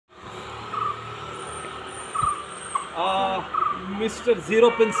Mr. Zero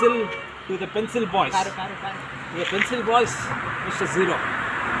Pencil to the pencil boys. The pencil boys, Mr. Zero.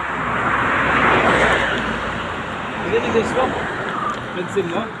 Pencil,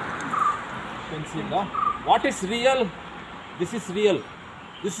 no? Pencil, no? What is real? This is real.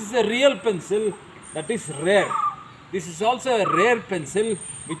 This is a real pencil that is rare. This is also a rare pencil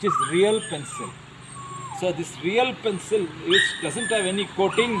which is real pencil. So this real pencil which doesn't have any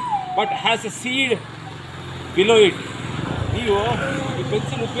coating but has a seed below it. ನೀವು ಈ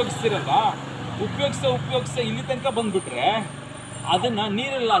pencil ಉಪಯೋಗಿಸ್ತೀರಲ್ಲ, ಉಪಯೋಗಿಸ್ತಾ ಇಲ್ಲಿ ತನಕ ಬಂದುಬಿಟ್ರೆ ಅದನ್ನು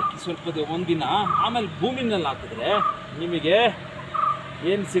ನೀರಲ್ಲಿ ಹಾಕಿ ಸ್ವಲ್ಪ ಒಂದಿನ, ಆಮೇಲೆ ಭೂಮಿನಲ್ಲಿ ಹಾಕಿದ್ರೆ ನಿಮಗೆ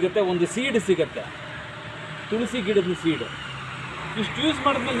ಏನು ಸಿಗುತ್ತೆ? ಒಂದು ಸೀಡ್ ಸಿಗುತ್ತೆ, ತುಳಸಿ ಗಿಡದ ಸೀಡು. ಇಷ್ಟು ಯೂಸ್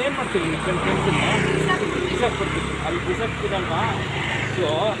ಮಾಡಿದ್ಮೇಲೆ ಏನು ಮಾಡ್ತೀವಿ? ನೀವು ಪೆನ್ಸಿಲ್ನ ಬಿಸಾಕ್ಬಿಡ್ತೀವಿ, ಅಲ್ಲಿ ಬಿಸಾಕ್ತೀರಲ್ವಾ? ಸೊ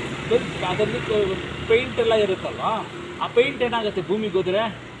ಅದರಲ್ಲಿ ಪೇಂಟ್ ಎಲ್ಲ ಇರುತ್ತಲ್ವ, ಆ ಪೇಂಟ್ ಏನಾಗುತ್ತೆ? ಭೂಮಿಗೆ ಹೋದರೆ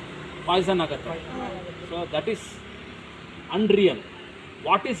ಪಾಯ್ಸನ್ ಆಗುತ್ತೆ. So that is unreal.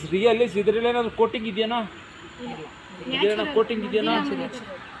 What is real is ಇದರಲ್ಲಿ ಏನಾದ್ರು ಕೋಟಿಂಗ್ ಇದೆಯಾ? ಕೋಟಿಂಗ್ ಇದೆಯಾ?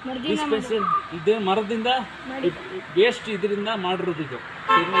 ದಿಸ್ ಪೆನ್ಸಿಲ್ ಇದು ಮರದಿಂದ ವೇಸ್ಟ್ ಇದರಿಂದ ಮಾಡಿರೋದು. ಇದು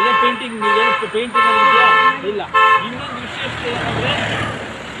ಏನು ಪೇಂಟಿಂಗ್ ಪೇಂಟ್ ಏನಾದ್ರು ಇದೆಯಾ? ಇಲ್ಲ. ಇನ್ನೊಂದು ವಿಶೇಷತೆ ಏನಂದರೆ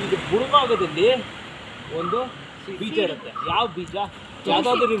ಇದು ಬುಡಭಾಗದಲ್ಲಿ ಒಂದು ಬೀಜ ಇರುತ್ತೆ. ಯಾವ ಬೀಜ?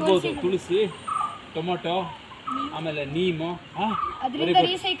 ಯಾವುದಾದ್ರೂ ಇರ್ಬೋದು. ತುಳಸಿ, ಟೊಮೊಟೊ, ಆಮೇಲೆ ನೀಮು, ಅದರಿಂದ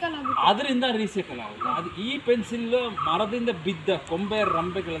ರೀಸೈಕಲ್ ಆಗುತ್ತೆ. ಅದು ಈ ಪೆನ್ಸಿಲ್ ಮರದಿಂದ ಬಿದ್ದ ಕೊಂಬೆ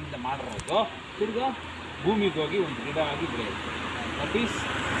ರಂಬೆಗಳಿಂದ ಮಾಡಿರೋದು ತಿರ್ಗಾ ಭೂಮಿಗೆ ಹೋಗಿ ಒಂದು ಗಿಡ ಆಗಿ ಬೆಳೆಯುತ್ತೆ. That is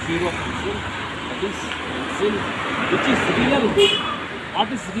zero pencil. That is pencil which is real.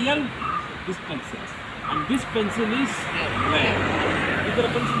 What is real? This pencil. And this pencil is rare. ಈ ಥರ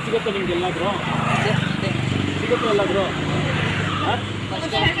ಪೆನ್ಸಿಲ್ ಸಿಗುತ್ತೆ ನಿಮ್ಗೆ ಎಲ್ಲಾದರೂ? ಸಿಗುತ್ತೆ ಎಲ್ಲಾದರೂ?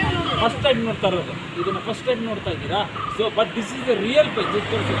 ಫಸ್ಟ್ ಟೈಮ್ ನೋಡ್ತಾ ಇರೋದು ಇದನ್ನು, ಫಸ್ಟ್ ಟೈಮ್ ನೋಡ್ತಾ ಇದ್ದೀರಾ? So but this is A real pencil.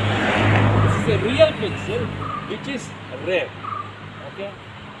 This is A real pencil which is rare. Okay,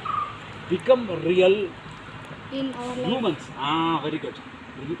 become real in our life. Humans, very good.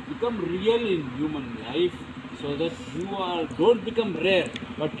 Become real in human life so that you don't become rare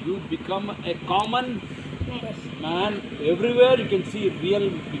but you become a common man. Everywhere you can see real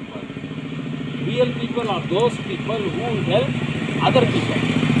people. Real people are those people who help other people.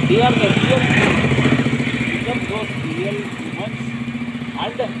 They are the real people. Become those real humans,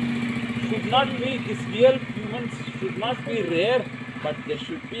 and should not be, these real humans should not be rare but they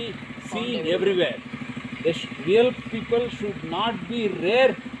should be seen everywhere. Real people should not be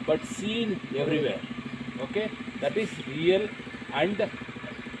rare but seen everywhere. Okay, that is real and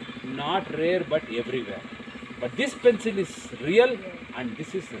not rare but everywhere. But this pencil is real and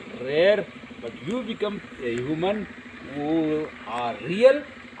this is rare, but you become a human who are real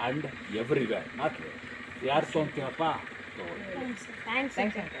and everywhere, not rare. ಯಾರು ತೊಗೊಂತೀವಪ್ಪ? Thanks.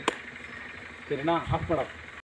 ಸರಿನಾ? Half ಮಾಡಪ್ಪ.